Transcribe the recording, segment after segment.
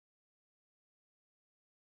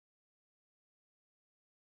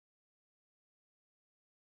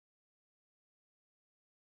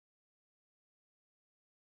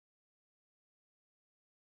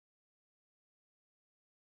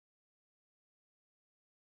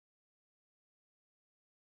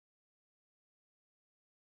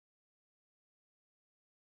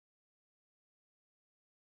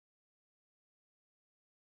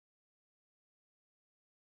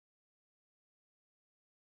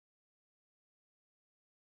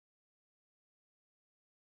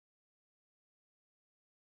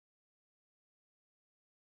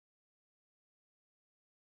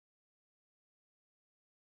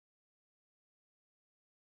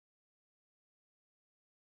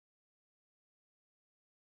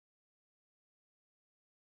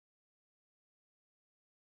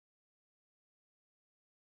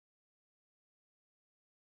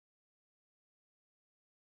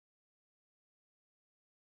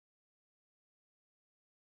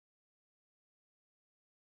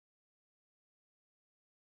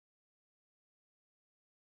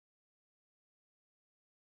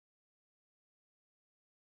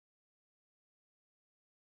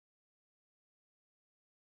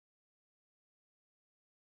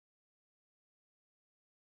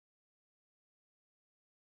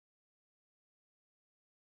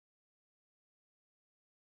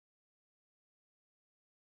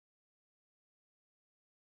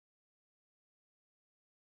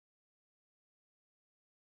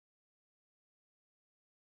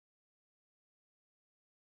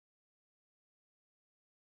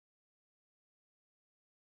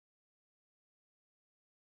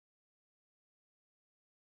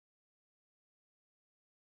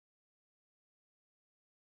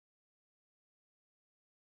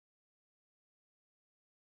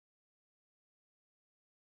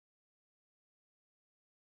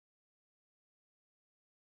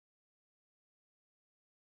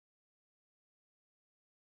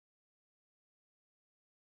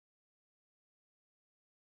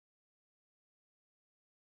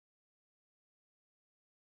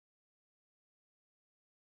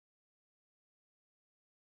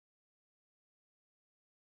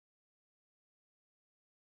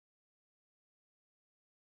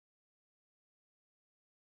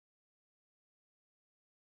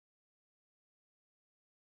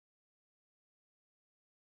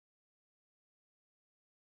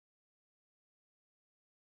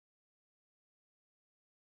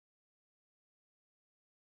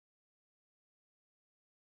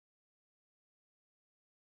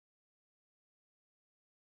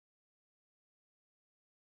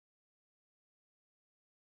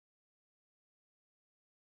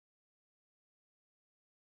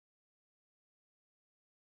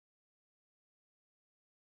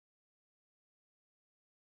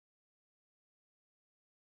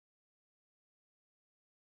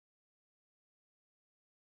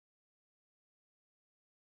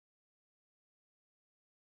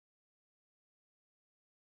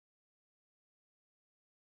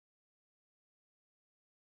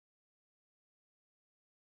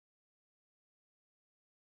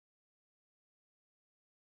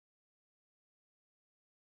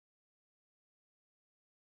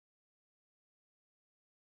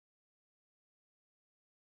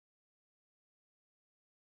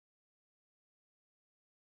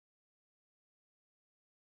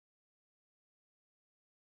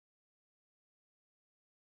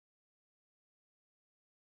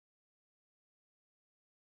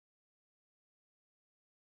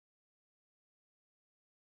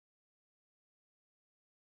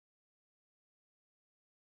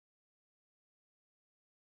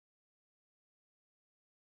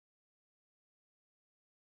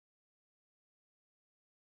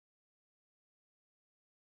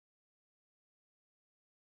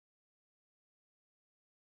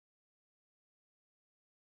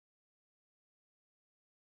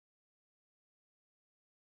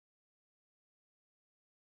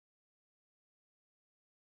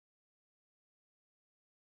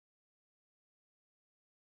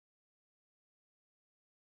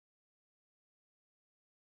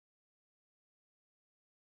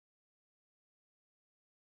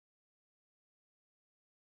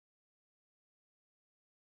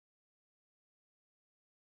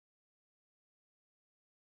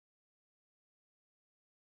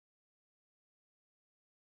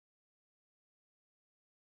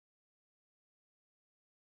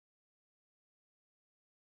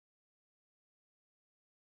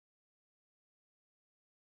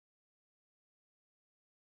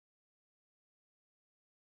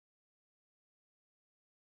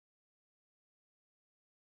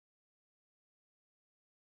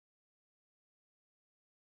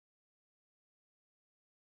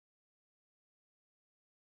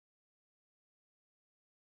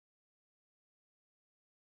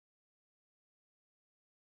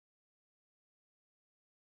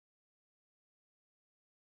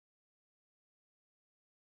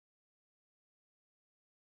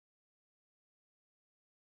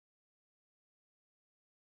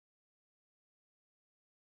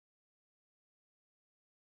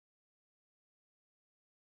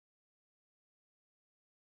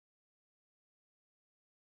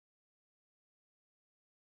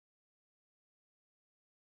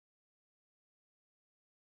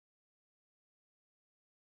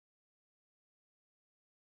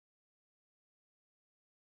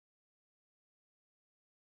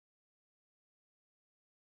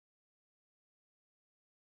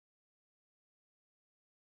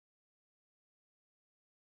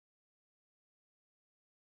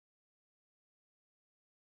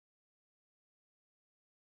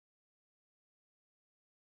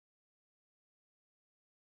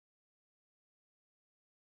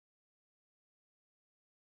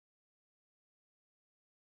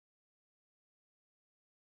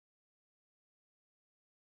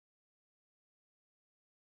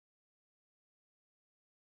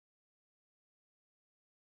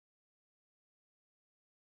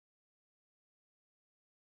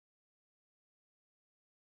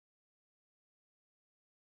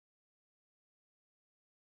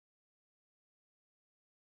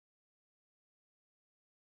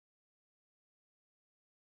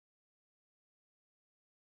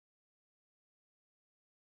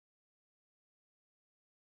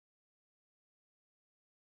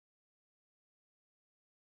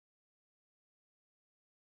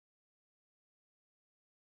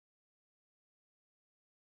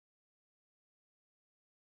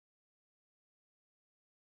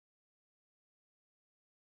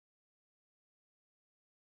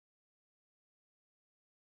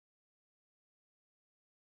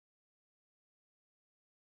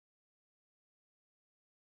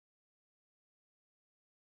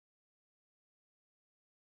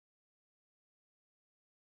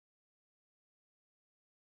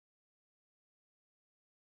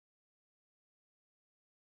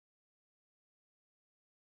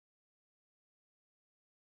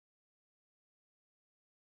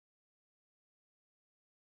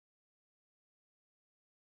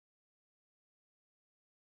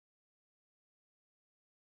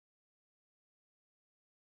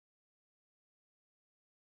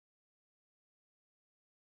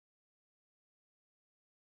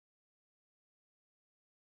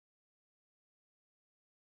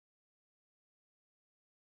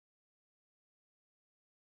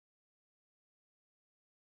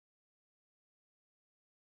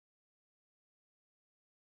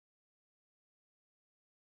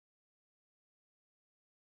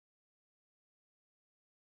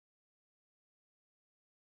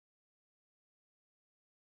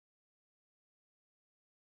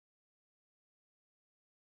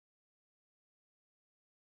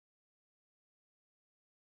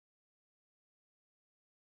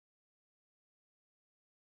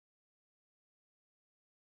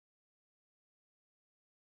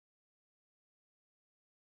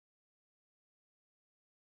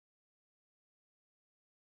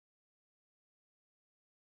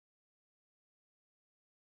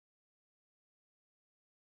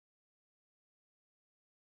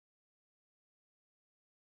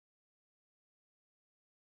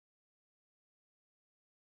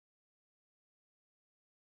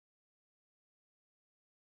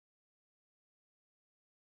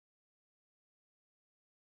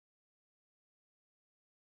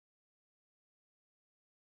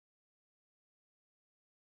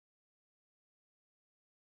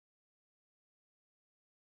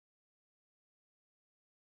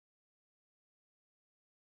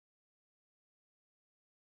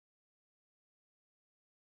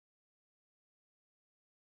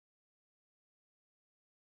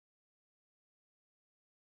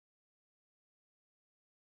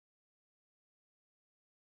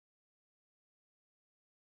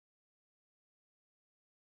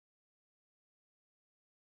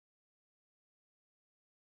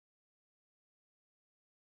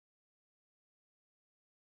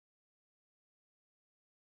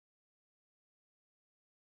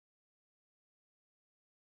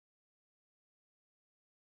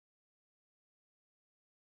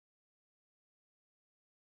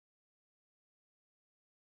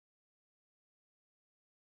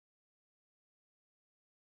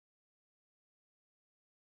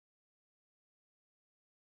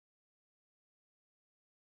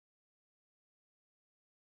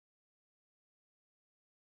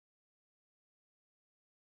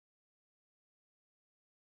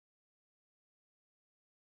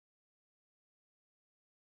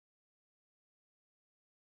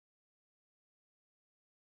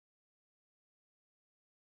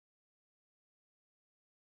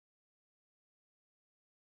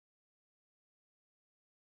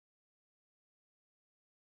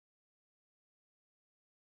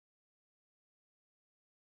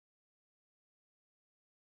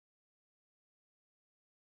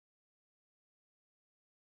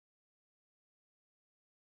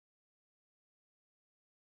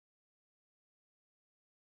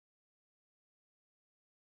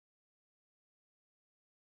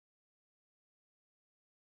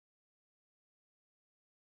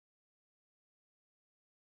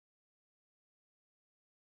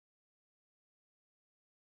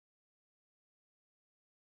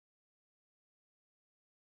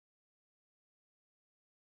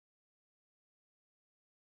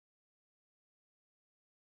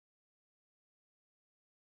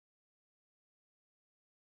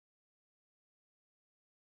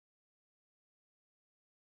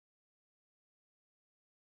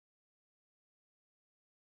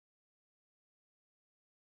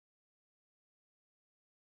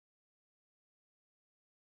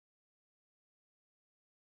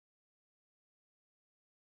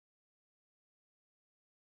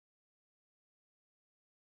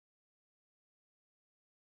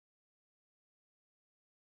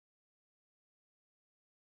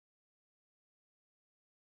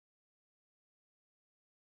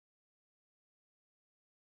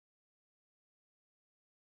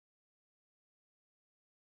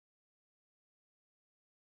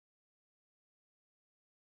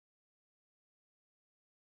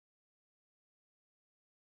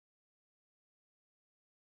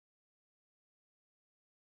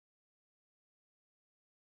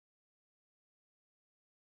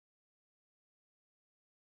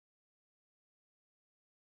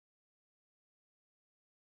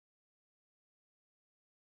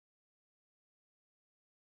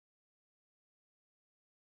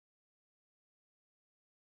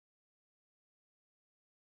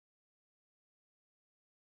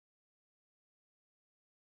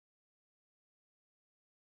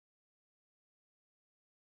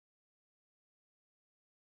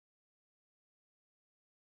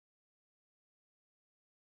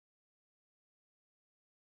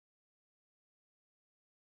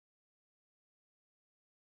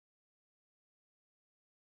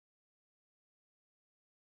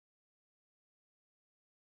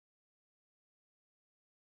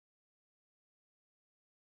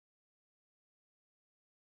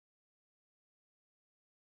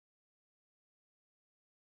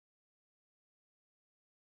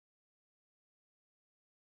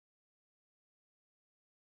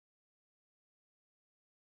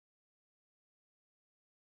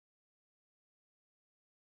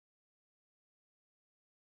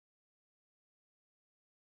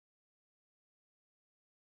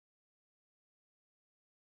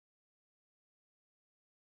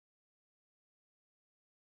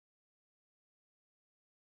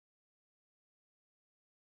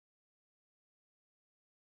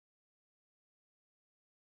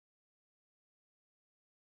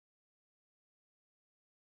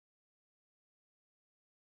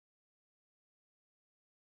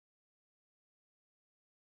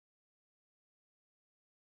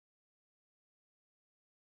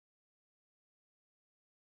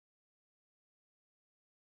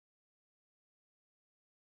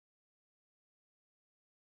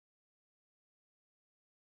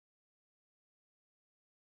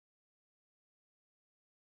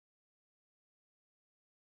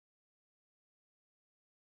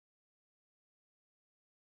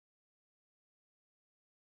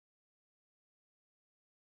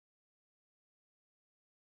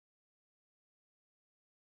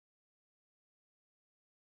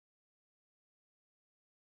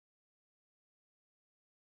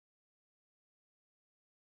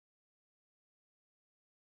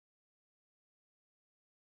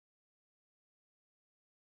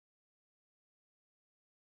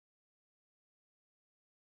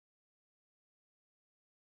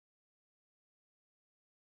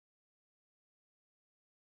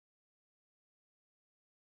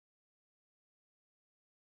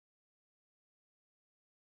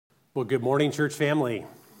Well, good morning, church family.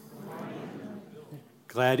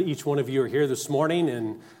 Glad each one of you are here this morning,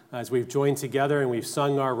 and as we've joined together and we've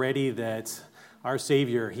sung already that our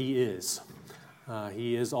Savior, He is.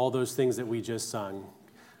 He is all those things that we just sung.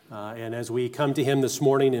 And as we come to Him this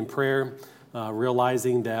morning in prayer,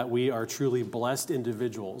 realizing that we are truly blessed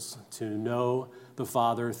individuals to know the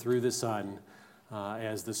Father through the Son,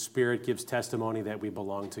 as the Spirit gives testimony that we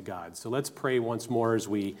belong to God. So let's pray once more as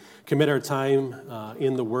we commit our time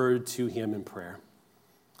in the Word to Him in prayer.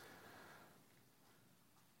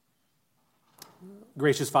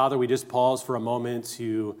 Gracious Father, we just pause for a moment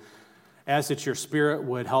to ask that your Spirit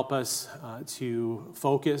would help us to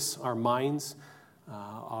focus our minds,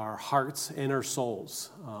 our hearts, and our souls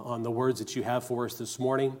on the words that you have for us this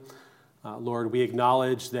morning. Lord, we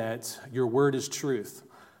acknowledge that your Word is truth.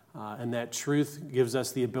 And that truth gives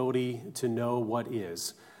us the ability to know what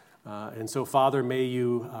is. And so, Father, may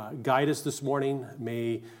you guide us this morning.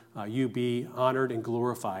 May you be honored and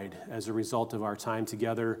glorified as a result of our time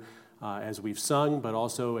together as we've sung, but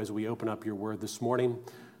also as we open up your word this morning.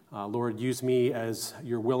 Lord, use me as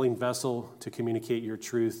your willing vessel to communicate your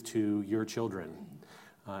truth to your children.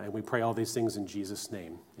 And we pray all these things in Jesus'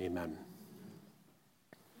 name. Amen.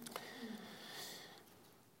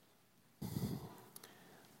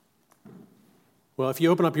 Well, if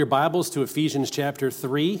you open up your Bibles to Ephesians chapter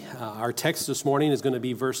 3, our text this morning is going to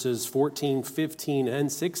be verses 14, 15,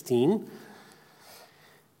 and 16.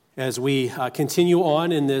 As we continue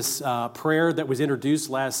on in this prayer that was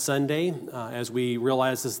introduced last Sunday, as we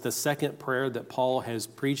realize this is the second prayer that Paul has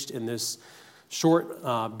preached in this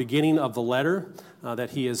short beginning of the letter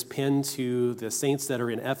that he has penned to the saints that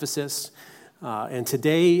are in Ephesus. And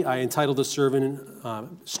today I entitled the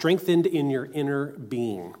sermon, Strengthened in Your Inner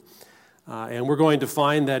Being. And we're going to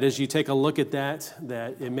find that as you take a look at that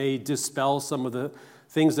it may dispel some of the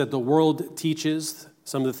things that the world teaches,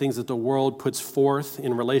 some of the things that the world puts forth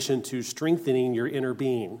in relation to strengthening your inner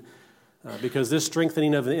being. Because this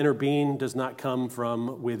strengthening of the inner being does not come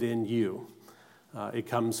from within you. It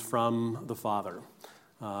comes from the Father,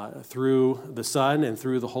 through the Son and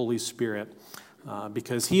through the Holy Spirit,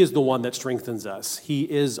 because He is the one that strengthens us. He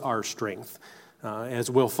is our strength. As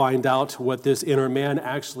we'll find out what this inner man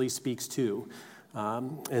actually speaks to.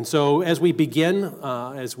 And so as we begin,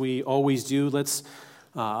 as we always do, let's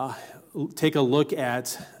take a look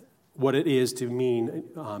at what it is to mean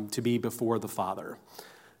to be before the Father.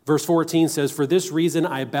 Verse 14 says, "For this reason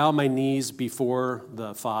I bow my knees before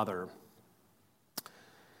the Father."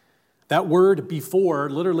 That word before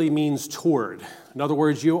literally means toward. In other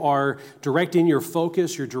words, you are directing your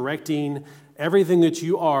focus, you're directing everything that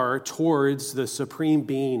you are towards the supreme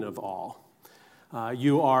being of all.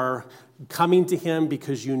 You are coming to Him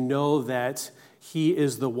because you know that He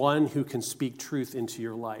is the one who can speak truth into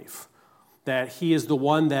your life. That He is the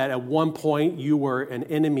one that at one point you were an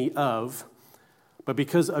enemy of, but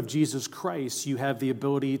because of Jesus Christ, you have the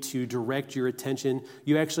ability to direct your attention.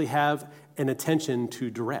 You actually have an attention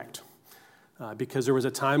to direct, because there was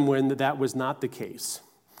a time when that was not the case.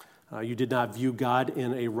 You did not view God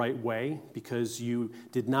in a right way because you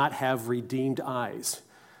did not have redeemed eyes.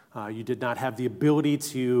 You did not have the ability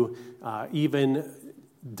to even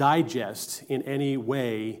digest in any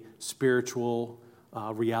way spiritual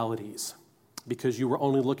realities because you were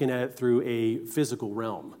only looking at it through a physical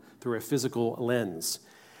realm, through a physical lens.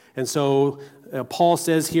 And so Paul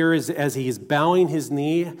says here, as he's bowing his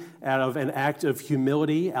knee out of an act of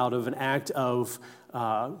humility, out of an act of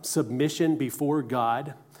submission before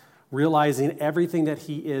God, realizing everything that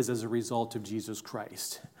he is as a result of Jesus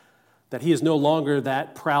Christ. That he is no longer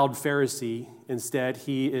that proud Pharisee. Instead,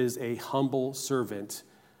 he is a humble servant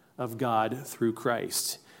of God through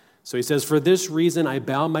Christ. So he says, "For this reason I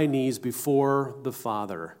bow my knees before the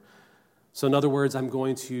Father." So in other words, I'm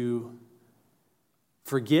going to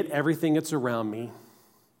forget everything that's around me,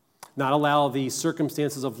 not allow the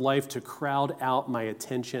circumstances of life to crowd out my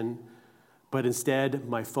attention, but instead,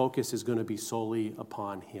 my focus is going to be solely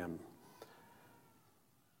upon Him.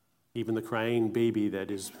 Even the crying baby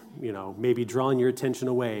that is, maybe drawing your attention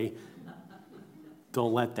away,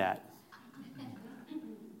 don't let that.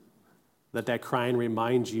 Let that crying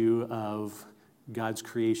remind you of God's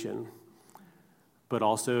creation, but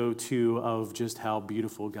also, too, of just how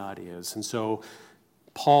beautiful God is. And so,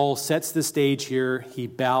 Paul sets the stage here. He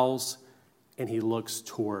bows and he looks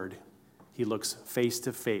toward. He looks face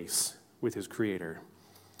to face with his Creator.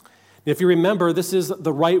 If you remember, this is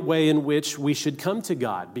the right way in which we should come to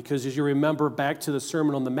God, because as you remember back to the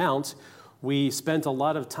Sermon on the Mount, we spent a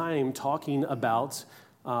lot of time talking about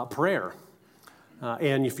prayer.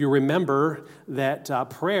 And if you remember that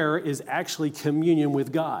prayer is actually communion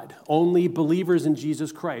with God. Only believers in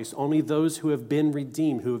Jesus Christ, only those who have been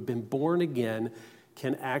redeemed, who have been born again,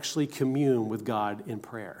 can actually commune with God in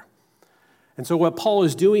prayer. And so what Paul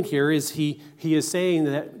is doing here is he is saying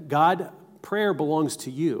that God, prayer belongs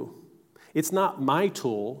to you. It's not my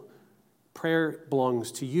tool. Prayer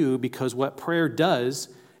belongs to you, because what prayer does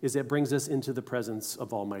is it brings us into the presence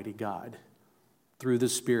of Almighty God through the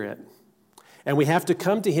Spirit. And we have to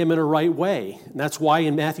come to him in a right way. And that's why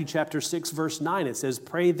in Matthew chapter 6, verse 9, it says,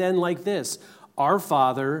 "Pray then like this, Our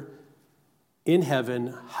Father in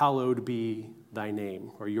heaven, hallowed be thy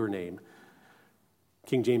name," or your name.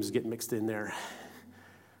 King James is getting mixed in there.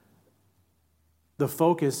 The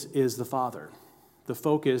focus is the Father. The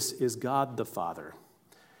focus is God the Father.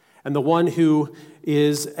 And the one who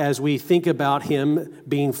is, as we think about him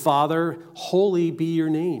being Father, holy be your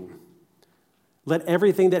name. Let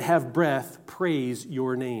everything that have breath praise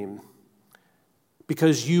your name.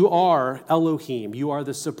 Because you are Elohim, you are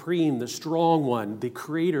the supreme, the strong one, the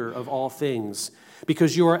creator of all things.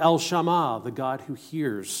 Because you are El Shammah, the God who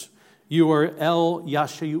hears. You are El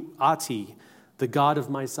Yashuati, the God of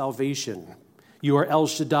my salvation. You are El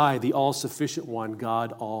Shaddai, the all-sufficient one,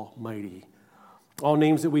 God Almighty. All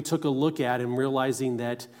names that we took a look at and realizing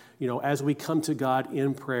that, as we come to God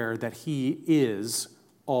in prayer, that he is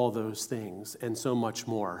all those things and so much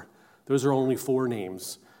more. Those are only 4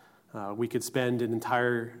 names. We could spend an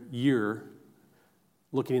entire year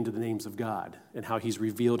looking into the names of God and how he's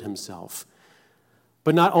revealed himself.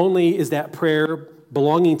 But not only is that prayer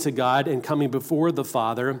belonging to God and coming before the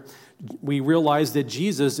Father, we realize that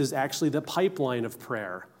Jesus is actually the pipeline of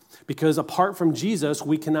prayer. Because apart from Jesus,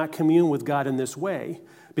 we cannot commune with God in this way.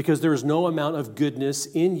 Because there is no amount of goodness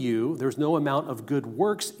in you, there's no amount of good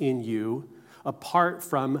works in you, apart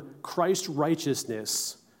from Christ's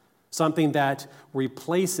righteousness, something that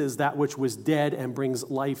replaces that which was dead and brings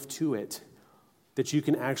life to it, that you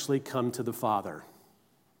can actually come to the Father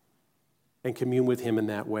and commune with him in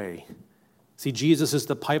that way. See, Jesus is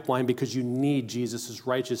the pipeline because you need Jesus'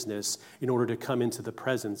 righteousness in order to come into the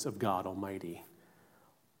presence of God Almighty.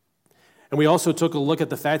 And we also took a look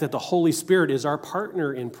at the fact that the Holy Spirit is our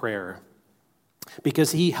partner in prayer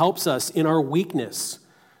because he helps us in our weakness.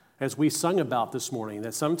 As we sung about this morning,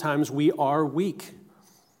 that sometimes we are weak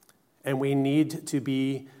and we need to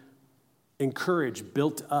be encouraged,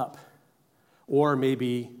 built up, or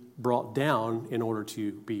maybe brought down in order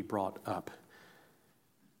to be brought up.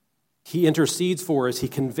 He intercedes for us. He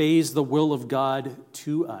conveys the will of God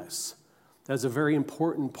to us. That's a very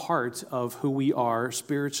important part of who we are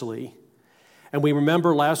spiritually. And we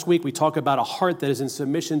remember last week we talked about a heart that is in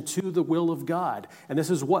submission to the will of God. And this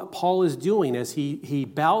is what Paul is doing as he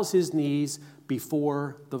bows his knees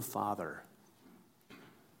before the Father.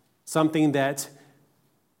 Something that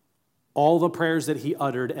all the prayers that he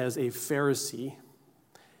uttered as a Pharisee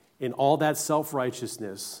in all that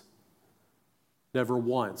self-righteousness never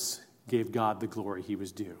once gave God the glory he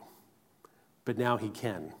was due. But now he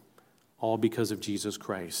can, all because of Jesus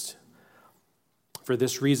Christ. For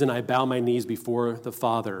this reason, I bow my knees before the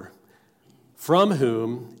Father, from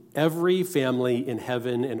whom every family in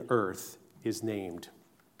heaven and earth is named.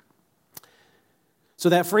 So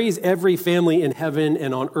that phrase, every family in heaven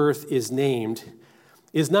and on earth is named,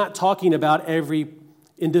 is not talking about every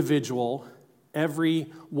individual, every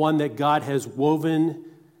one that God has woven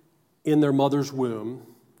in their mother's womb.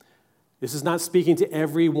 This is not speaking to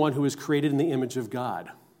everyone who is created in the image of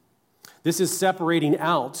God. This is separating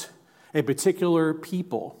out a particular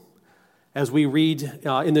people. As we read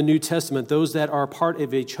in the New Testament, those that are part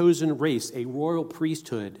of a chosen race, a royal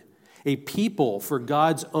priesthood, a people for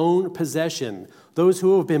God's own possession, those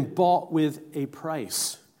who have been bought with a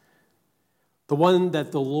price. The one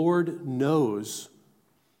that the Lord knows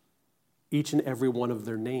each and every one of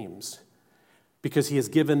their names because he has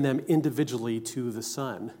given them individually to the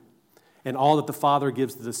Son. And all that the Father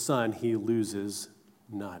gives to the Son, he loses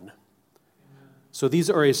none. So these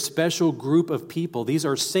are a special group of people. These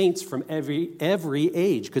are saints from every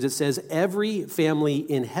age, because it says every family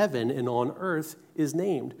in heaven and on earth is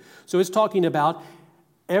named. So it's talking about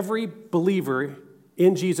every believer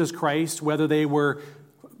in Jesus Christ, whether they were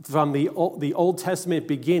from the Old Testament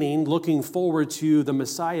beginning, looking forward to the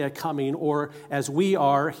Messiah coming, or as we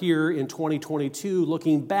are here in 2022,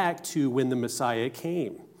 looking back to when the Messiah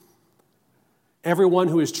came. Everyone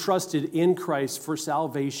who is trusted in Christ for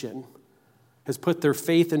salvation has put their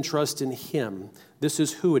faith and trust in him. This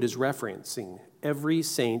is who it is referencing, every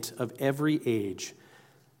saint of every age,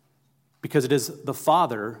 because it is the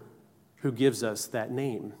Father who gives us that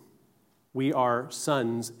name. We are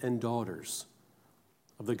sons and daughters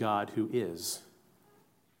of the God who is.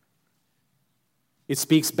 It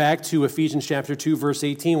speaks back to Ephesians chapter 2, verse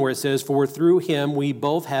 18, where it says, "For through him we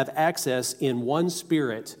both have access in one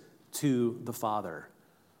Spirit to the Father."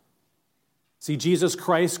 See, Jesus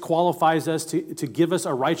Christ qualifies us to give us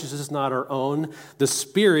a righteousness not our own. The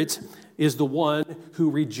Spirit is the one who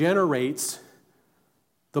regenerates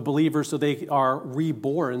the believers so they are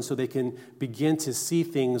reborn, so they can begin to see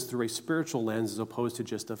things through a spiritual lens as opposed to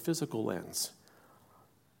just a physical lens.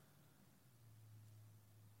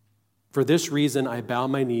 For this reason, I bow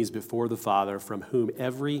my knees before the Father, from whom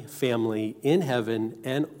every family in heaven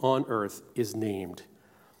and on earth is named.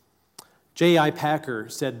 J.I. Packer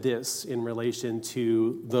said this in relation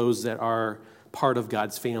to those that are part of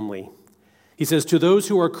God's family. He says, "To those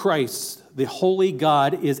who are Christ's, the holy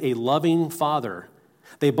God is a loving Father.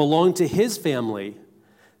 They belong to his family.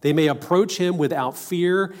 They may approach him without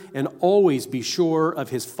fear and always be sure of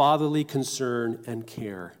his fatherly concern and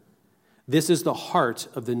care." This is the heart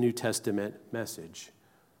of the New Testament message.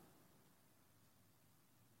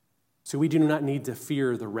 So we do not need to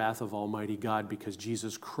fear the wrath of Almighty God because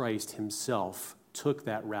Jesus Christ himself took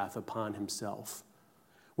that wrath upon himself.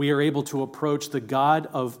 We are able to approach the God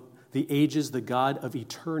of the ages, the God of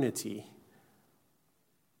eternity,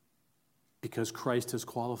 because Christ has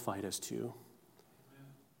qualified us to.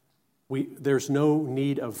 There's no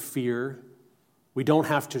need of fear. We don't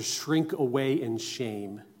have to shrink away in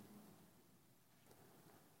shame.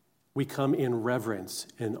 We come in reverence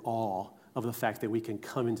and awe of the fact that we can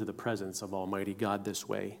come into the presence of Almighty God this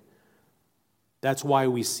way. That's why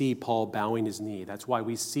we see Paul bowing his knee. That's why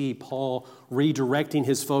we see Paul redirecting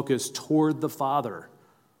his focus toward the Father,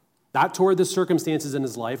 not toward the circumstances in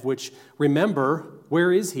his life, which, remember,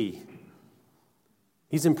 where is he?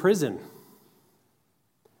 He's in prison.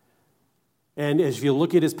 And as you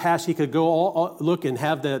look at his past, he could go look and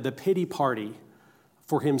have the pity party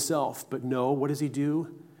for himself. But no, what does he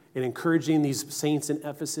do? In encouraging these saints in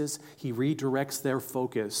Ephesus, he redirects their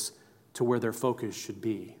focus to where their focus should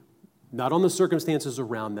be. Not on the circumstances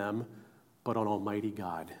around them, but on Almighty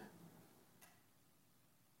God.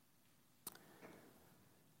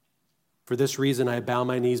 For this reason, I bow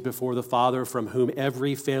my knees before the Father, from whom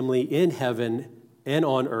every family in heaven and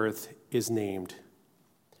on earth is named,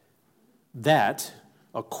 that,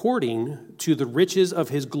 according to the riches of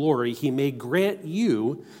his glory, he may grant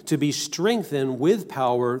you to be strengthened with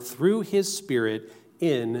power through his Spirit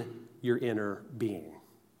in your inner being.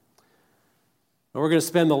 Now we're going to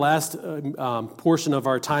spend the last portion of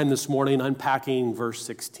our time this morning unpacking verse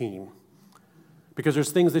 16. Because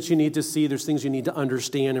there's things that you need to see, there's things you need to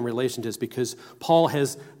understand in relation to this, because Paul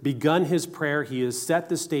has begun his prayer, he has set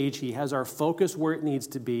the stage, he has our focus where it needs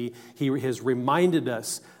to be, he has reminded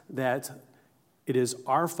us that it is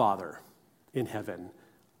our Father in heaven,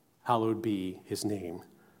 hallowed be his name.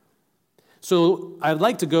 So I'd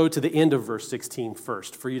like to go to the end of verse 16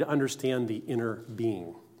 first, for you to understand the inner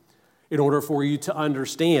being, in order for you to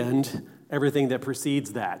understand everything that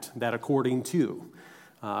precedes that according to.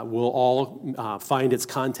 We'll all find its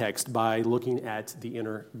context by looking at the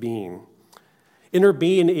inner being. Inner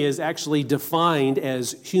being is actually defined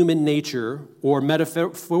as human nature, or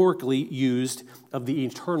metaphorically used of the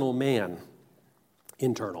eternal man.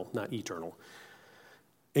 Internal, not eternal.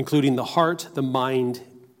 Including the heart, the mind,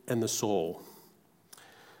 and the soul.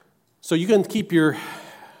 So you can keep you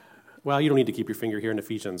don't need to keep your finger here in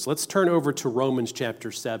Ephesians. Let's turn over to Romans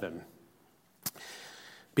chapter 7.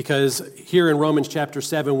 Because here in Romans chapter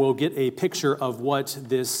 7, we'll get a picture of what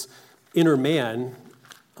this inner man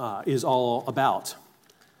is all about.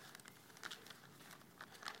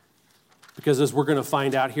 Because as we're going to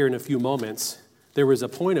find out here in a few moments, there was a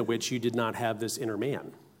point at which you did not have this inner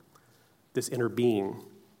man, this inner being.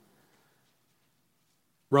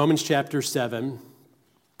 Romans chapter 7,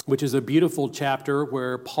 which is a beautiful chapter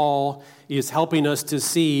where Paul is helping us to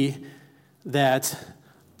see that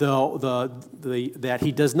that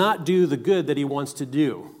he does not do the good that he wants to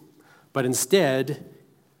do, but instead,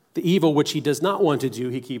 the evil which he does not want to do,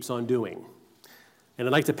 he keeps on doing. And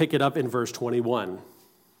I'd like to pick it up in verse 21.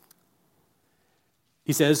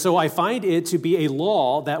 He says, "So I find it to be a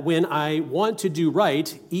law that when I want to do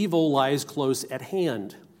right, evil lies close at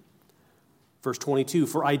hand." Verse 22,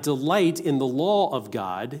 "For I delight in the law of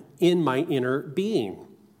God in my inner being.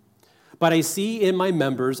 But I see in my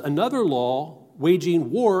members another law, waging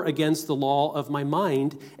war against the law of my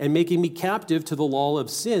mind and making me captive to the law of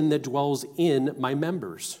sin that dwells in my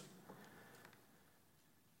members."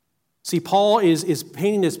 See, Paul is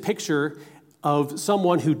painting this picture of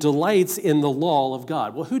someone who delights in the law of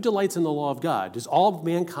God. Well, who delights in the law of God? Does all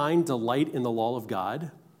mankind delight in the law of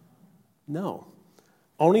God? No.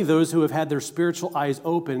 Only those who have had their spiritual eyes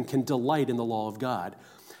open can delight in the law of God.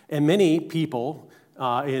 And many people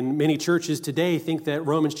in many churches today think that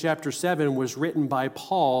Romans chapter 7 was written by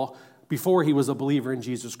Paul before he was a believer in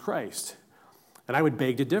Jesus Christ. And I would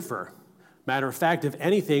beg to differ. Matter of fact, if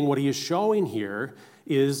anything, what he is showing here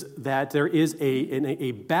is that there is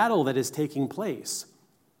a battle that is taking place.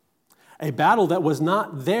 A battle that was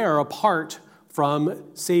not there apart from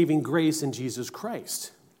saving grace in Jesus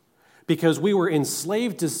Christ. Because we were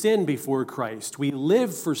enslaved to sin before Christ. We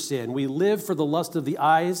lived for sin. We lived for the lust of the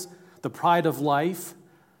eyes, the pride of life,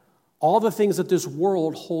 all the things that this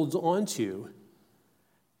world holds on to.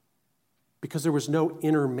 Because there was no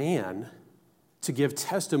inner man to give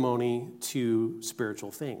testimony to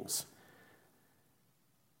spiritual things.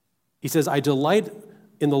 He says, I delight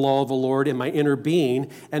in the law of the Lord in my inner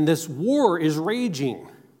being, and this war is raging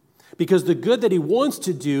because the good that he wants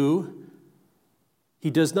to do, he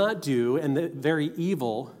does not do, and the very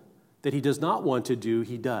evil that he does not want to do,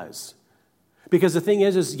 he does. Because the thing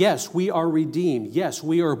is yes, we are redeemed. Yes,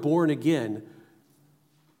 we are born again.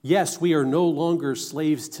 Yes, we are no longer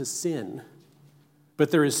slaves to sin. But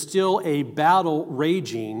there is still a battle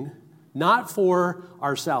raging, not for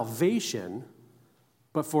our salvation,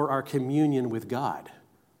 but for our communion with God.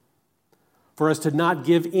 For us to not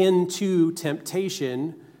give in to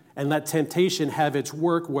temptation and let temptation have its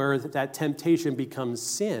work where that temptation becomes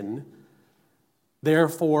sin,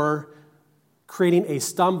 therefore creating a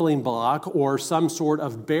stumbling block or some sort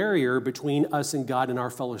of barrier between us and God and our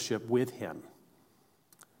fellowship with him.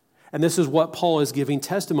 And this is what Paul is giving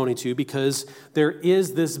testimony to, because there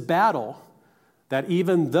is this battle that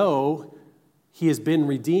even though he has been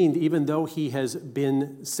redeemed, even though he has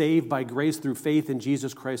been saved by grace through faith in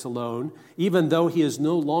Jesus Christ alone, even though he is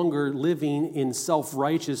no longer living in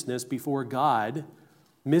self-righteousness before God,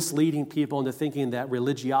 misleading people into thinking that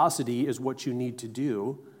religiosity is what you need to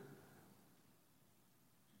do,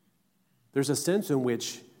 there's a sense in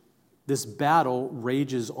which this battle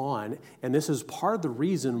rages on, and this is part of the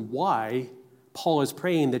reason why Paul is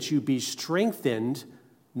praying that you be strengthened,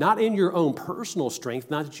 not in your own personal strength,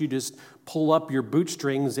 not that you just pull up your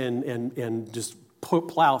bootstrings and just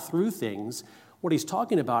plow through things. What he's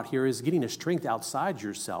talking about here is getting a strength outside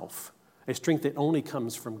yourself, a strength that only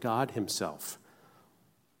comes from God himself.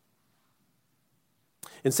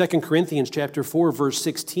 In 2 Corinthians chapter 4, verse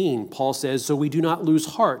 16, Paul says, so we do not lose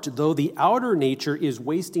heart. Though the outer nature is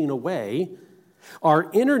wasting away, our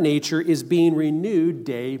inner nature is being renewed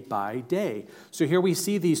day by day. So here we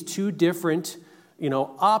see these two different,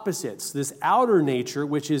 opposites. This outer nature,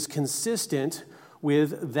 which is consistent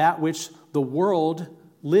with that which the world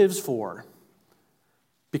lives for.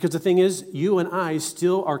 Because the thing is, you and I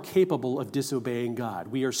still are capable of disobeying God.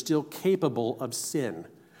 We are still capable of sin.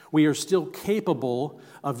 We are still capable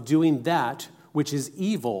of doing that which is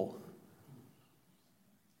evil.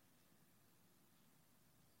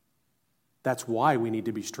 That's why we need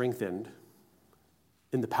to be strengthened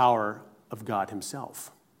in the power of God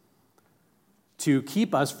himself, to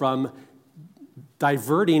keep us from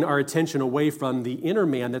diverting our attention away from the inner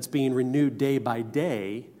man that's being renewed day by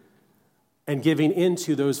day and giving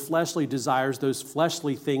into those fleshly desires, those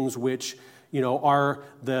fleshly things which are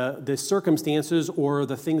the circumstances or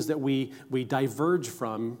the things that we diverge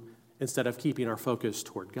from instead of keeping our focus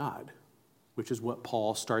toward God, which is what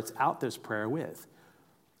Paul starts out this prayer with.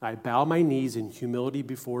 I bow my knees in humility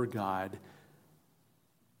before God,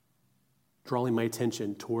 drawing my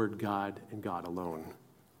attention toward God and God alone.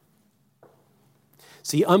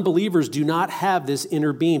 See, unbelievers do not have this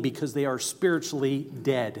inner being because they are spiritually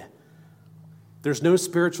dead. There's no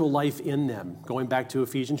spiritual life in them. Going back to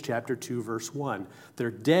Ephesians chapter 2, verse 1. They're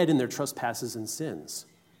dead in their trespasses and sins,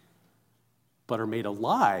 but are made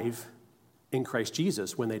alive in Christ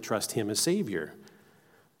Jesus when they trust him as Savior.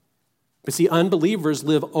 But see, unbelievers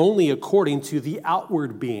live only according to the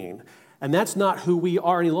outward being. And that's not who we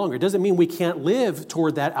are any longer. It doesn't mean we can't live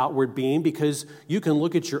toward that outward being, because you can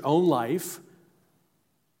look at your own life,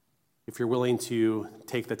 if you're willing to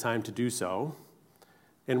take the time to do so,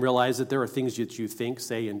 and realize that there are things that you think,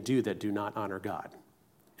 say, and do that do not honor God.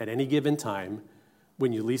 At any given time,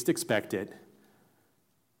 when you least expect it,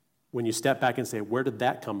 when you step back and say, where did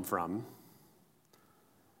that come from?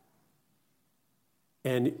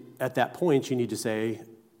 And at that point, you need to say,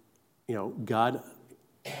 God,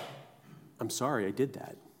 I'm sorry I did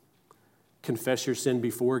that. Confess your sin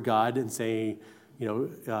before God and say,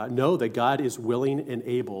 know that God is willing and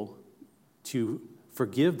able to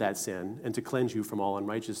forgive that sin and to cleanse you from all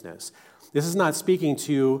unrighteousness. This is not speaking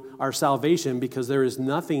to our salvation, because there is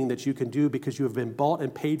nothing that you can do because you have been bought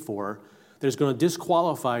and paid for that is going to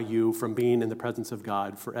disqualify you from being in the presence of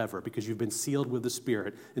God forever, because you've been sealed with the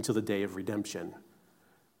Spirit until the day of redemption.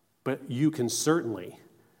 But you can certainly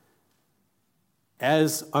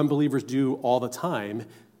as unbelievers do all the time,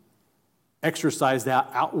 exercise that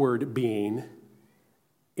outward being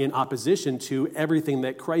in opposition to everything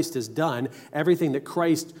that Christ has done, everything that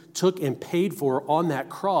Christ took and paid for on that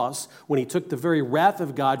cross when he took the very wrath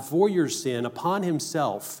of God for your sin upon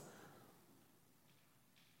himself,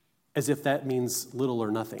 as if that means little or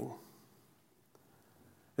nothing.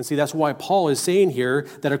 And see, that's why Paul is saying here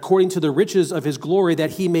that according to the riches of his glory,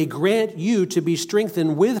 that he may grant you to be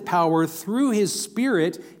strengthened with power through his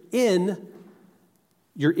Spirit in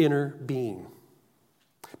your inner being.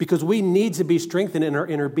 Because we need to be strengthened in our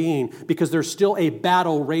inner being, because there's still a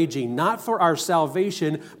battle raging, not for our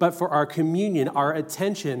salvation, but for our communion, our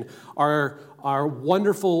attention, our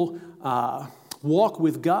wonderful walk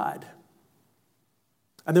with God.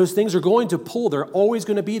 And those things are going to pull. They're always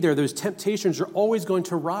going to be there. Those temptations are always going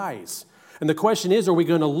to rise. And the question is, are we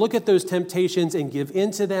going to look at those temptations and give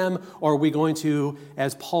in to them, or are we going to,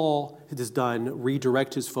 as Paul has done,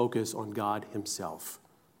 redirect his focus on God himself?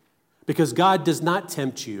 Because God does not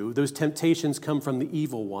tempt you. Those temptations come from the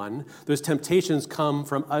evil one. Those temptations come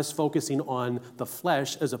from us focusing on the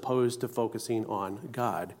flesh as opposed to focusing on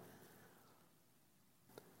God.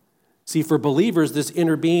 See, for believers, this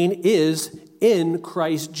inner being is in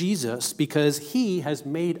Christ Jesus because he has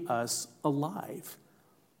made us alive.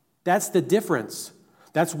 That's the difference.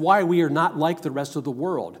 That's why we are not like the rest of the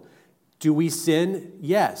world. Do we sin?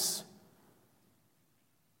 Yes.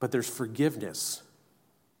 But there's forgiveness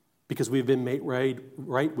because we've been made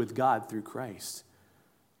right with God through Christ.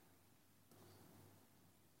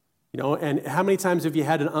 You know, and how many times have you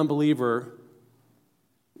had an unbeliever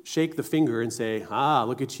shake the finger and say,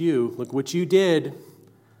 look at you, look what you did.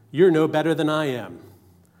 You're no better than I am.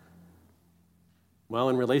 Well,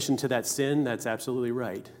 in relation to that sin, that's absolutely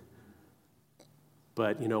right.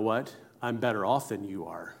 But you know what? I'm better off than you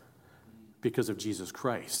are because of Jesus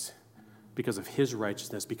Christ, because of his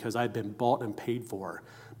righteousness, because I've been bought and paid for,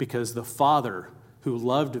 because the Father who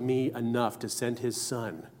loved me enough to send his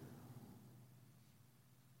Son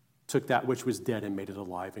took that which was dead and made it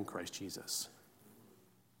alive in Christ Jesus.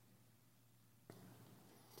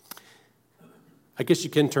 I guess you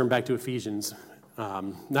can turn back to Ephesians,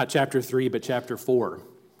 not chapter 3, but chapter 4.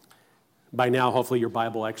 By now, hopefully your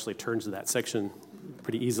Bible actually turns to that section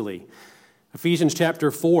pretty easily. Ephesians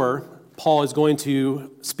chapter 4, Paul is going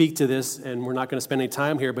to speak to this, and we're not going to spend any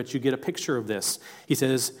time here, but you get a picture of this. He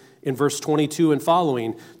says in verse 22 and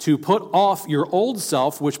following, to put off your old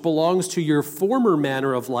self, which belongs to your former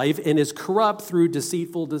manner of life and is corrupt through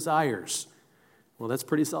deceitful desires. Well, that's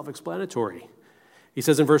pretty self-explanatory. He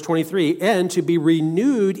says in verse 23, and to be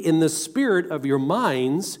renewed in the spirit of your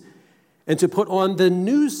minds, and to put on the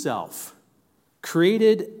new self,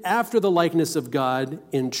 created after the likeness of God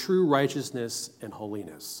in true righteousness and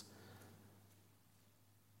holiness.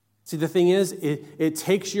 See, the thing is, it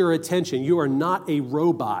takes your attention. You are not a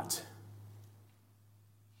robot.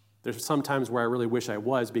 There's some times where I really wish I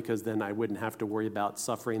was, because then I wouldn't have to worry about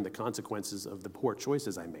suffering the consequences of the poor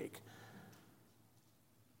choices I make.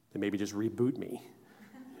 They maybe just reboot me,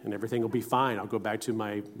 and everything will be fine. I'll go back to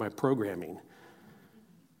my programming.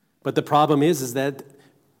 But the problem is that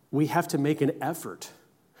we have to make an effort.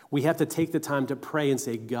 We have to take the time to pray and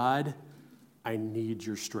say, God, I need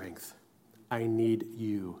your strength. I need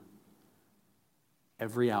you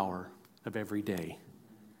every hour of every day,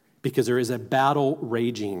 because there is a battle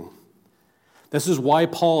raging. This is why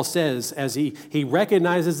Paul says, as he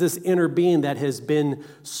recognizes this inner being that has been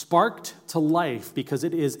sparked to life, because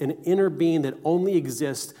it is an inner being that only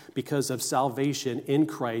exists because of salvation in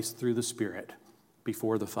Christ through the Spirit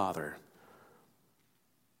before the Father.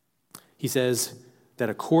 He says that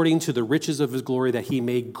according to the riches of his glory, that he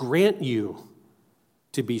may grant you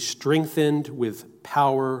to be strengthened with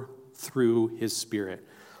power through his Spirit.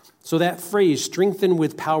 So that phrase, strengthened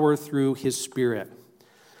with power through his Spirit.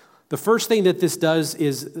 The first thing that this does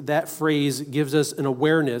is that phrase gives us an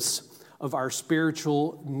awareness of our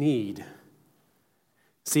spiritual need.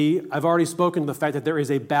 See, I've already spoken to the fact that there is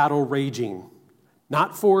a battle raging,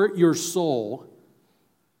 not for your soul,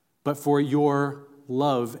 but for your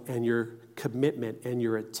love and your commitment and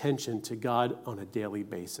your attention to God on a daily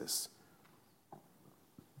basis.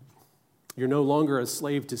 You're no longer a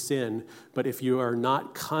slave to sin, but if you are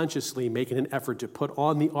not consciously making an effort to put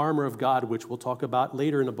on the armor of God, which we'll talk about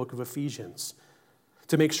later in the book of Ephesians,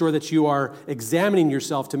 to make sure that you are examining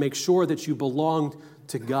yourself, to make sure that you belong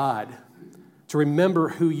to God, to remember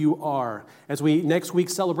who you are. As we next week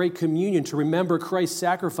celebrate communion, to remember Christ's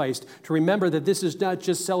sacrifice, to remember that this is not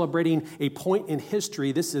just celebrating a point in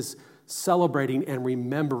history, this is celebrating and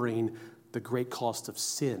remembering the great cost of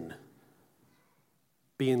sin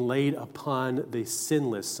being laid upon the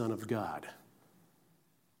sinless Son of God.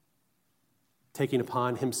 taking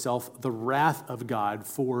upon himself the wrath of God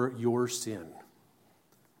for your sin.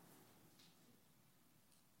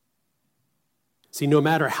 See, no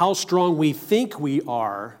matter how strong we think we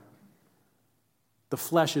are, the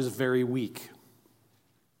flesh is very weak.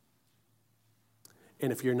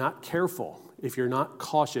 And if you're not careful, if you're not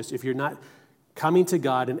cautious, if you're not coming to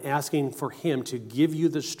God and asking for him to give you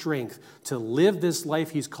the strength to live this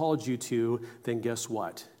life he's called you to, then guess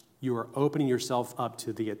what? You are opening yourself up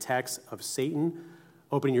to the attacks of Satan,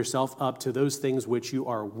 opening yourself up to those things which you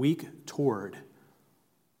are weak toward.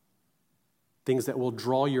 Things that will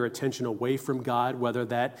draw your attention away from God, whether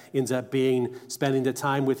that ends up being spending the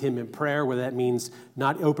time with him in prayer, whether that means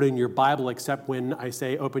not opening your Bible except when I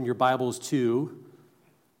say open your Bibles to,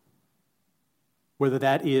 whether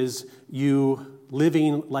that is you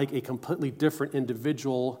living like a completely different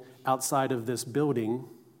individual outside of this building.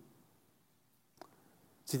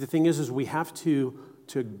 See, the thing is we have to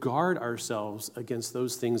guard ourselves against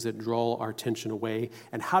those things that draw our attention away.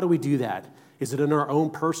 And how do we do that? Is it in our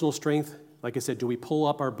own personal strength? Like I said, do we pull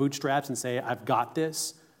up our bootstraps and say, I've got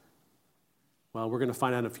this? Well, we're going to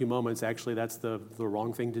find out in a few moments, actually, that's the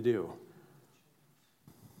wrong thing to do.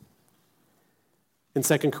 In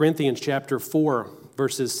 2 Corinthians chapter 4,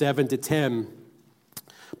 verses 7 to 10,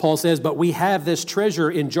 Paul says, "But we have this treasure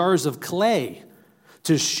in jars of clay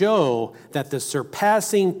to show that the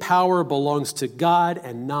surpassing power belongs to God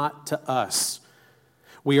and not to us.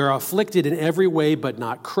 We are afflicted in every way, but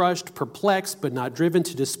not crushed, perplexed, but not driven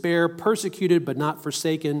to despair, persecuted, but not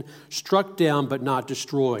forsaken, struck down, but not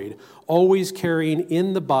destroyed, always carrying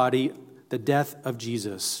in the body the death of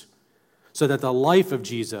Jesus, so that the life of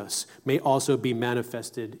Jesus may also be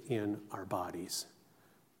manifested in our bodies."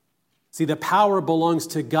 See, the power belongs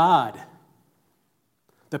to God.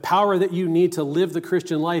 The power that you need to live the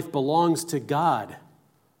Christian life belongs to God.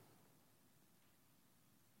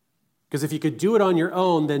 Because if you could do it on your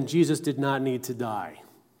own, then Jesus did not need to die.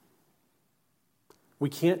 We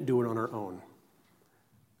can't do it on our own.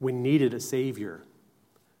 We needed a Savior.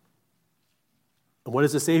 And what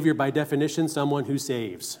is a Savior by definition? Someone who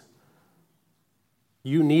saves.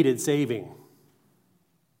 You needed saving.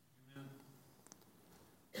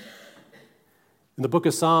 In the book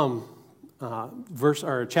of Psalm,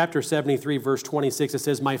 chapter 73, verse 26, it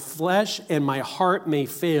says, "My flesh and my heart may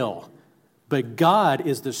fail, but God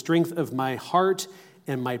is the strength of my heart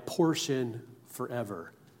and my portion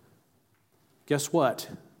forever." Guess what?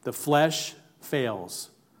 The flesh fails.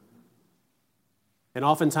 And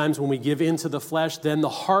oftentimes when we give in to the flesh, then the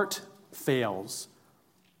heart fails.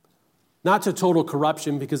 Not to total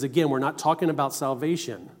corruption, because again, we're not talking about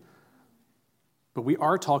salvation. But we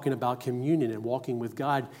are talking about communion and walking with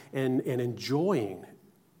God and enjoying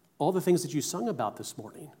all the things that you sung about this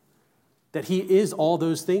morning. That he is all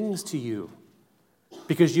those things to you.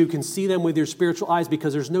 Because you can see them with your spiritual eyes,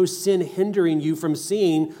 because there's no sin hindering you from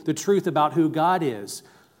seeing the truth about who God is.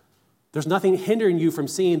 There's nothing hindering you from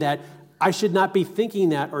seeing that I should not be thinking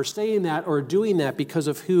that or saying that or doing that because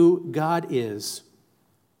of who God is.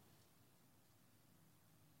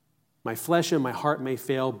 My flesh and my heart may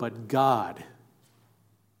fail, but God,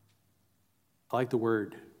 I like the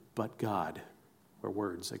word, but God, or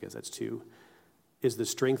words, I guess that's two, is the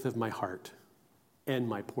strength of my heart and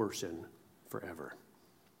my portion forever.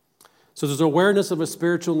 So there's an awareness of a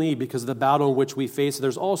spiritual need because of the battle in which we face.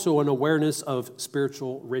 There's also an awareness of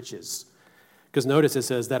spiritual riches. Because notice it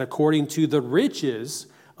says that according to the riches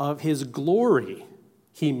of his glory,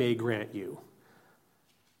 he may grant you.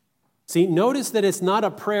 See, notice that it's not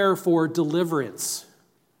a prayer for deliverance.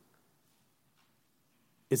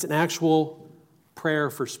 It's an actual prayer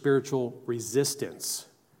for spiritual resistance,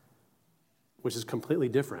 which is completely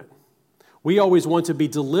different. We always want to be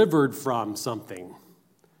delivered from something.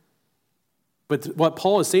 But what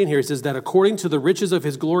Paul is saying here is that according to the riches of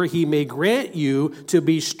his glory, he may grant you to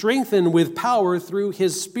be strengthened with power through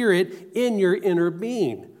his Spirit in your inner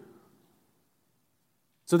being.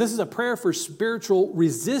 So this is a prayer for spiritual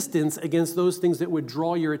resistance against those things that would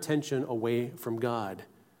draw your attention away from God.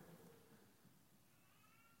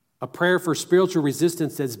 A prayer for spiritual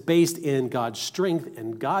resistance that's based in God's strength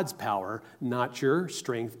and God's power, not your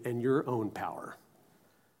strength and your own power.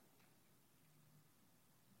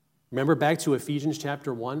 Remember back to Ephesians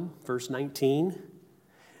chapter 1, verse 19?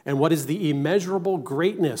 And what is the immeasurable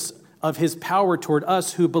greatness of his power toward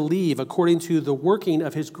us who believe according to the working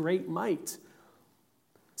of his great might?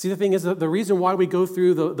 See, the thing is, the reason why we go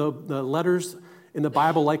through the letters in the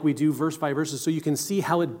Bible like we do verse by verse is so you can see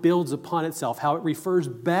how it builds upon itself, how it refers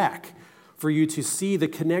back for you to see the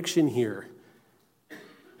connection here.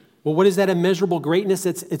 Well, what is that immeasurable greatness?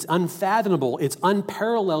 It's unfathomable. It's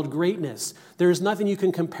unparalleled greatness. There is nothing you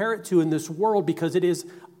can compare it to in this world because it is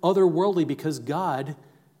otherworldly, because God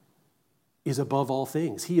is above all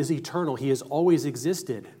things. He is eternal. He has always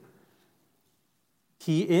existed.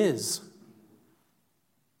 He is.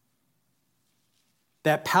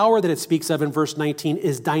 That power that it speaks of in verse 19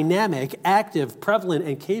 is dynamic, active, prevalent,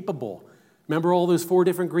 and capable. Remember all those 4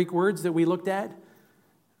 different Greek words that we looked at?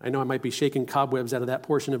 I know I might be shaking cobwebs out of that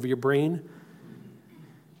portion of your brain.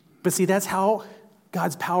 But see, that's how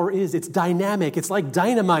God's power is. It's dynamic. It's like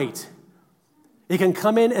dynamite. It can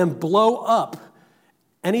come in and blow up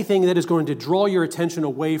anything that is going to draw your attention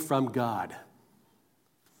away from God.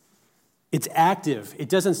 It's active. It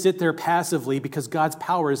doesn't sit there passively because God's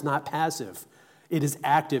power is not passive. It is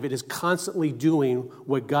active. It is constantly doing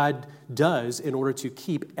what God does in order to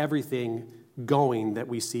keep everything going that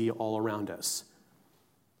we see all around us.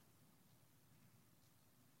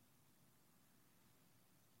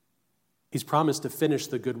 He's promised to finish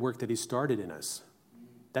the good work that he started in us.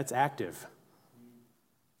 That's active.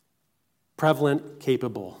 Prevalent,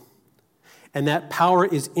 capable. And that power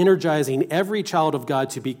is energizing every child of God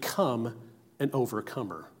to become an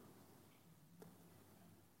overcomer.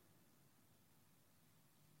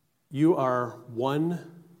 You are one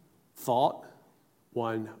thought,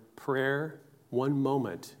 one prayer, one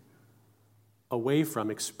moment away from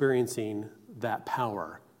experiencing that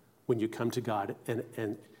power when you come to God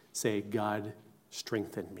and say, God,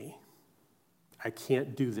 strengthen me. I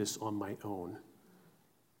can't do this on my own.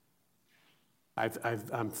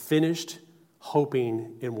 I'm finished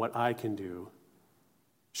hoping in what I can do.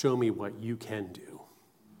 Show me what you can do.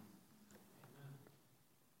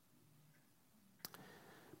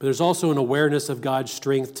 But there's also an awareness of God's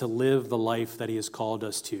strength to live the life that he has called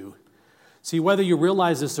us to. See, whether you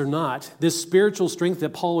realize this or not, this spiritual strength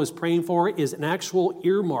that Paul is praying for is an actual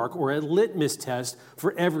earmark or a litmus test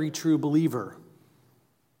for every true believer.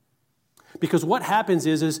 Because what happens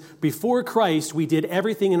is before Christ, we did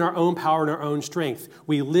everything in our own power and our own strength.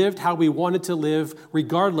 We lived how we wanted to live,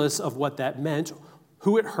 regardless of what that meant,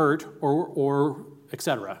 who it hurt, or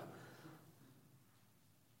etc.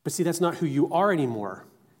 But see, that's not who you are anymore.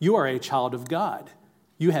 You are a child of God.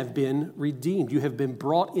 You have been redeemed. You have been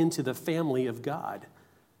brought into the family of God.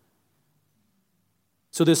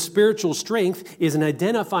 So this spiritual strength is an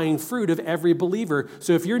identifying fruit of every believer.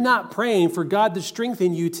 So if you're not praying for God to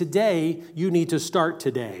strengthen you today, you need to start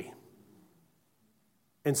today.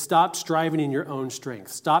 And stop striving in your own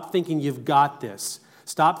strength. Stop thinking you've got this.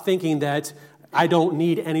 Stop thinking that I don't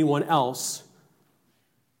need anyone else.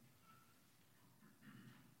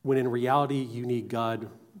 When in reality, you need God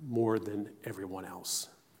more than everyone else.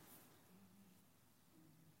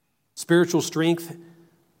 Spiritual strength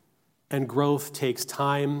and growth takes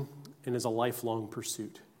time and is a lifelong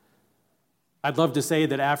pursuit. I'd love to say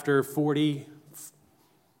that after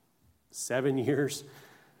 47 years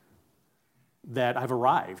that I've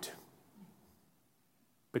arrived.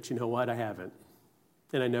 But you know what? I haven't.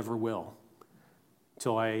 And I never will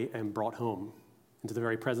until I am brought home into the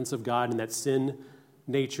very presence of God and that sin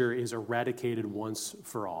nature is eradicated once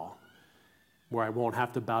for all, where I won't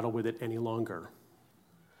have to battle with it any longer.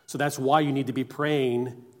 So that's why you need to be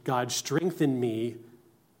praying, God, strengthen me.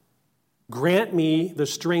 Grant me the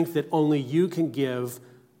strength that only you can give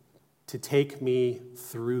to take me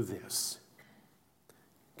through this.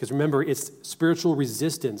 Because remember, it's spiritual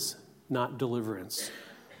resistance, not deliverance.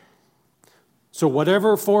 So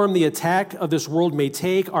whatever form the attack of this world may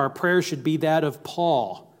take, our prayer should be that of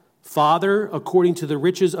Paul. Father, according to the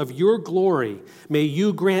riches of your glory, may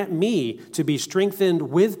you grant me to be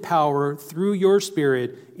strengthened with power through your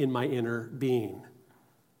Spirit in my inner being.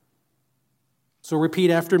 So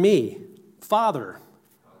repeat after me. Father,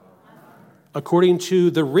 according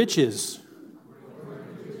to the riches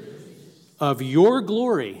of your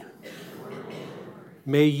glory,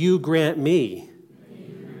 may you grant me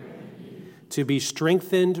to be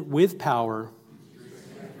strengthened with power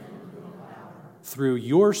through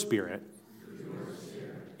your Spirit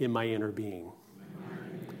in my inner being.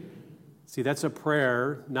 See, that's a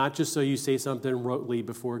prayer, not just so you say something rotely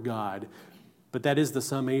before God, but that is the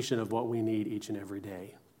summation of what we need each and every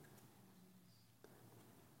day.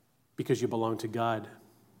 Because you belong to God.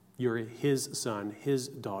 You're his son, his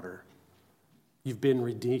daughter. You've been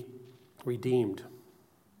redeemed.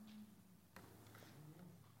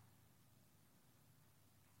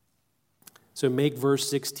 So make verse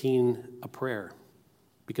 16 a prayer,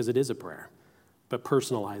 because it is a prayer, but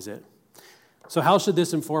personalize it. So how should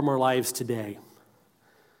this inform our lives today?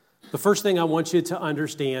 The first thing I want you to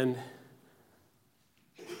understand,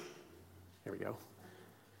 here we go,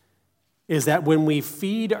 is that when we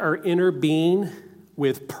feed our inner being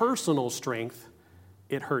with personal strength,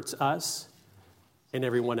 it hurts us and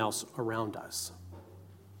everyone else around us.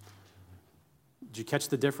 Did you catch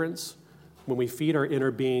the difference? When we feed our inner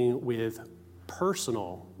being with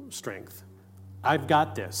personal strength, I've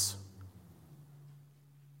got this.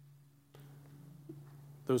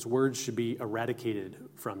 Those words should be eradicated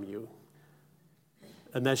from you,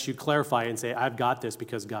 unless you clarify and say, I've got this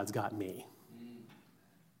because God's got me.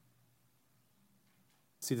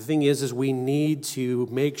 See, the thing is we need to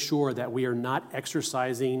make sure that we are not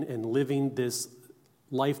exercising and living this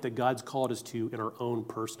life that God's called us to in our own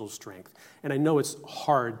personal strength. And I know it's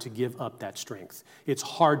hard to give up that strength. It's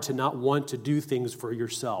hard to not want to do things for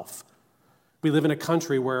yourself. We live in a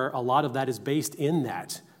country where a lot of that is based in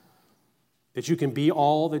that you can be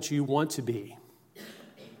all that you want to be.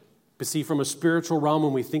 But see, from a spiritual realm,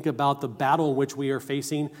 when we think about the battle in which we are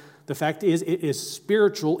facing, the fact is it is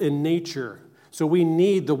spiritual in nature. So we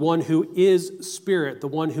need the one who is Spirit, the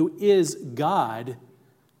one who is God,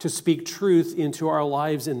 to speak truth into our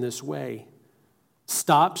lives in this way.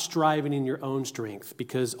 Stop striving in your own strength,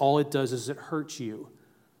 because all it does is it hurts you.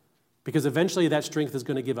 Because eventually that strength is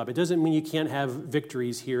going to give up. It doesn't mean you can't have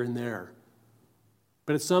victories here and there.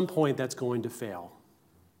 But at some point that's going to fail.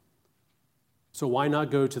 So why not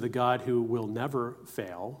go to the God who will never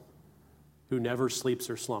fail, who never sleeps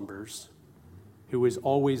or slumbers, who is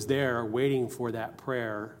always there waiting for that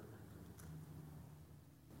prayer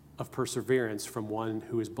of perseverance from one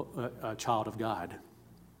who is a child of God.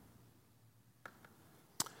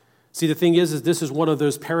 See, the thing is this is one of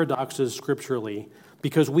those paradoxes scripturally,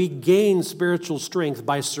 because we gain spiritual strength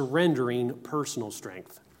by surrendering personal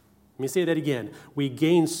strength. Let me say that again. We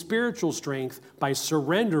gain spiritual strength by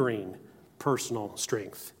surrendering personal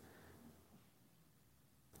strength.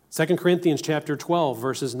 2 Corinthians chapter 12,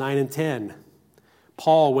 verses 9 and 10.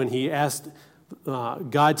 Paul, when he asked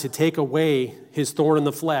God to take away his thorn in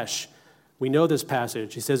the flesh, we know this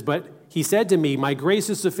passage. He says, but he said to me, my grace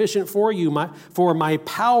is sufficient for you, for my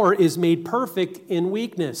power is made perfect in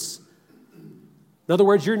weakness. In other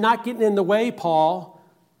words, you're not getting in the way, Paul.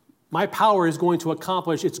 My power is going to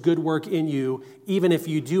accomplish its good work in you, even if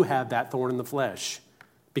you do have that thorn in the flesh,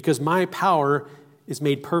 because my power is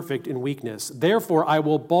made perfect in weakness. Therefore, I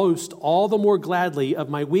will boast all the more gladly of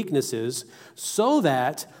my weaknesses, so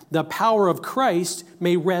that the power of Christ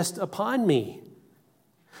may rest upon me.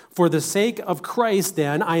 For the sake of Christ,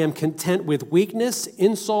 then, I am content with weakness,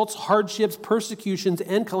 insults, hardships, persecutions,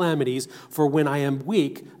 and calamities, for when I am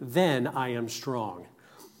weak, then I am strong.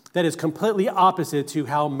 That is completely opposite to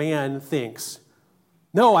how man thinks.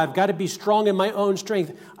 No, I've got to be strong in my own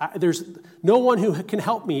strength. There's no one who can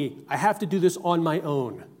help me. I have to do this on my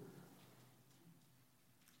own.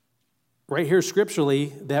 Right here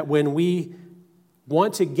scripturally, that when we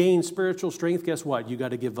want to gain spiritual strength, guess what? You got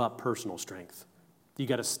to give up personal strength. You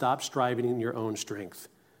got to stop striving in your own strength.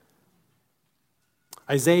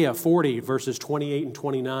 Isaiah 40, verses 28 and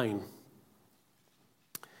 29.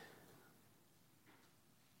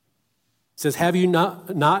 Says, have you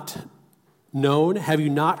not known, have you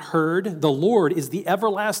not heard? The Lord is the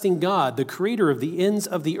everlasting God, the creator of the ends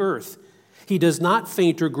of the earth. He does not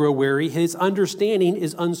faint or grow weary. His understanding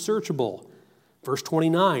is unsearchable. Verse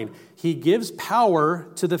 29, he gives power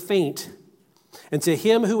to the faint, and to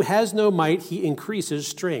him who has no might, he increases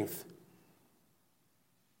strength.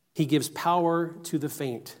 He gives power to the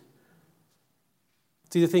faint.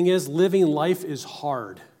 See, the thing is, living life is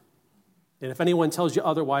hard. And if anyone tells you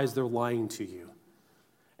otherwise, they're lying to you.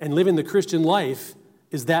 And living the Christian life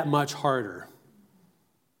is that much harder.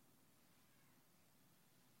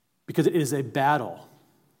 Because it is a battle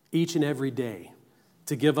each and every day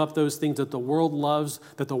to give up those things that the world loves,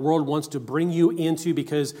 that the world wants to bring you into,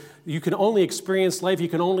 because you can only experience life, you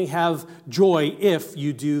can only have joy if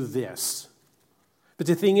you do this. But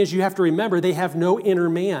the thing is, you have to remember, they have no inner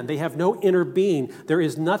man. They have no inner being. There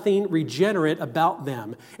is nothing regenerate about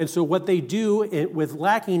them. And so what they do with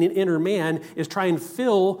lacking an inner man is try and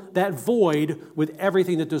fill that void with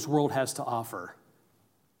everything that this world has to offer.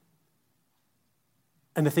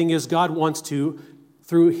 And the thing is, God wants to,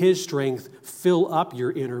 through his strength, fill up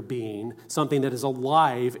your inner being, something that is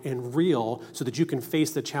alive and real, so that you can face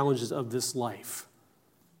the challenges of this life.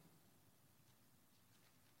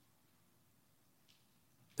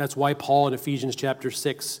 That's why Paul in Ephesians chapter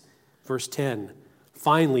 6, verse 10,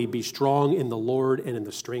 finally be strong in the Lord and in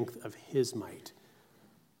the strength of his might.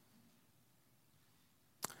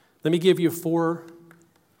 Let me give you 4,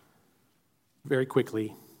 very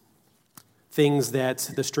quickly, things that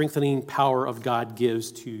the strengthening power of God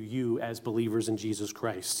gives to you as believers in Jesus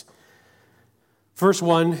Christ. First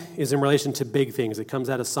one is in relation to big things. It comes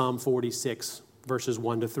out of Psalm 46, verses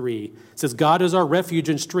 1 to 3. It says, God is our refuge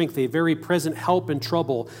and strength, a very present help in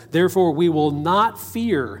trouble. Therefore we will not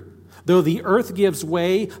fear, though the earth gives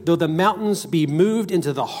way, though the mountains be moved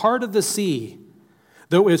into the heart of the sea,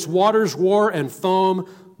 though its waters roar and foam,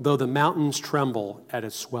 though the mountains tremble at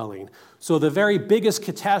its swelling. So the very biggest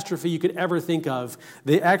catastrophe you could ever think of,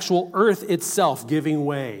 the actual earth itself giving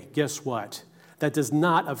way, guess what? That does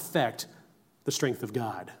not affect the strength of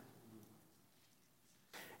God.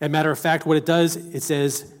 As a matter of fact, what it does, it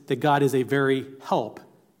says that God is a very help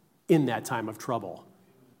in that time of trouble.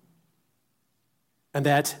 And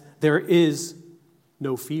that there is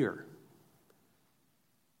no fear.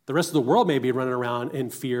 The rest of the world may be running around in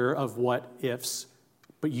fear of what ifs,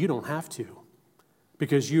 but you don't have to,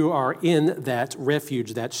 because you are in that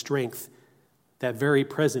refuge, that strength, that very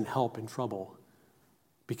present help in trouble,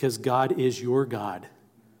 because God is your God,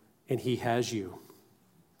 and he has you.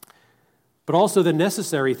 But also the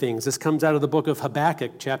necessary things. This comes out of the book of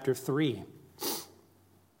Habakkuk, chapter 3.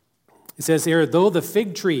 It says here, though the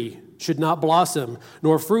fig tree should not blossom,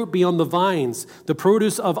 nor fruit be on the vines, the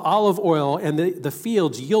produce of olive oil and the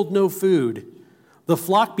fields yield no food, the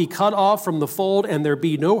flock be cut off from the fold, and there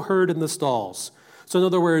be no herd in the stalls. So in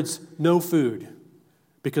other words, no food,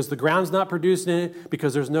 because the ground's not producing it,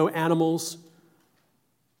 because there's no animals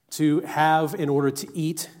to have in order to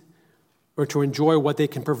eat or to enjoy what they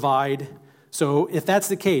can provide. So if that's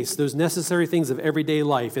the case, those necessary things of everyday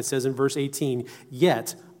life, it says in verse 18,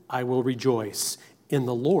 yet I will rejoice in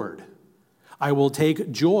the Lord. I will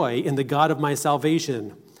take joy in the God of my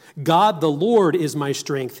salvation. God, the Lord, is my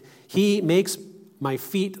strength. He makes my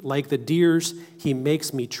feet like the deer's. He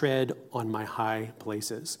makes me tread on my high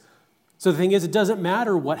places. So the thing is, it doesn't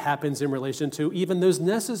matter what happens in relation to even those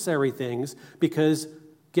necessary things, because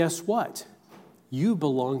guess what? You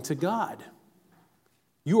belong to God.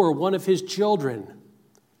 You are one of his children.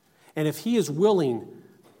 And if he is willing,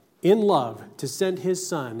 in love, to send his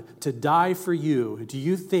son to die for you, do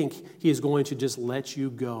you think he is going to just let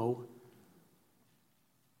you go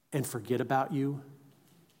and forget about you?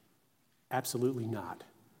 Absolutely not.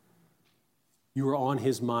 You are on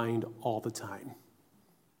his mind all the time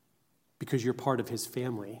because you're part of his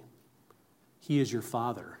family. He is your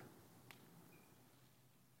father.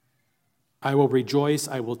 I will rejoice,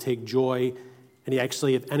 I will take joy. And he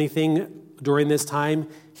actually, if anything, during this time,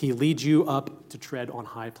 he leads you up to tread on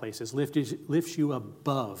high places, lifts you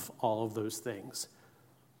above all of those things.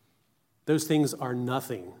 Those things are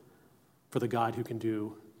nothing for the God who can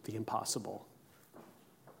do the impossible.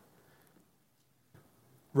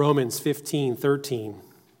 Romans 15:13.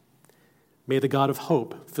 May the God of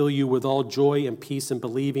hope fill you with all joy and peace in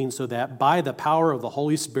believing, so that by the power of the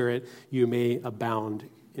Holy Spirit you may abound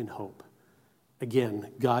in hope.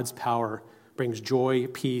 Again, God's power brings joy,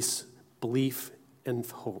 peace, belief, and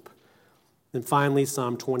hope. And finally,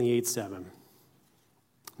 Psalm 28:7.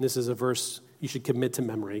 This is a verse you should commit to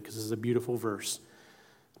memory because this is a beautiful verse.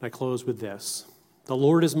 And I close with this. The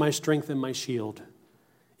Lord is my strength and my shield.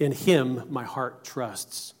 In him my heart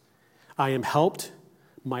trusts. I am helped.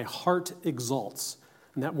 My heart exalts.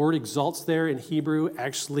 And that word exalts there in Hebrew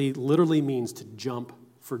actually literally means to jump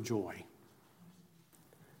for joy.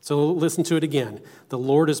 So listen to it again. The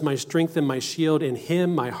Lord is my strength and my shield. In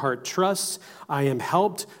him my heart trusts. I am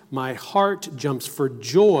helped. My heart jumps for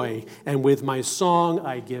joy. And with my song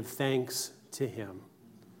I give thanks to him.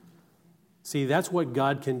 See, that's what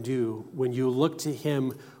God can do when you look to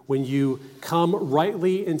him, when you come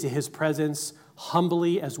rightly into his presence,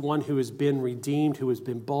 humbly as one who has been redeemed, who has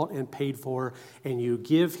been bought and paid for, and you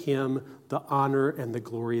give him the honor and the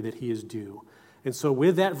glory that he is due. And so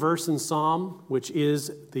with that verse in Psalm, which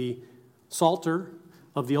is the Psalter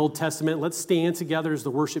of the Old Testament, let's stand together as the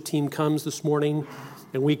worship team comes this morning,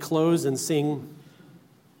 and we close and sing,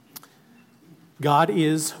 God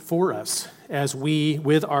is for us, as we,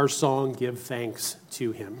 with our song, give thanks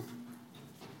to him.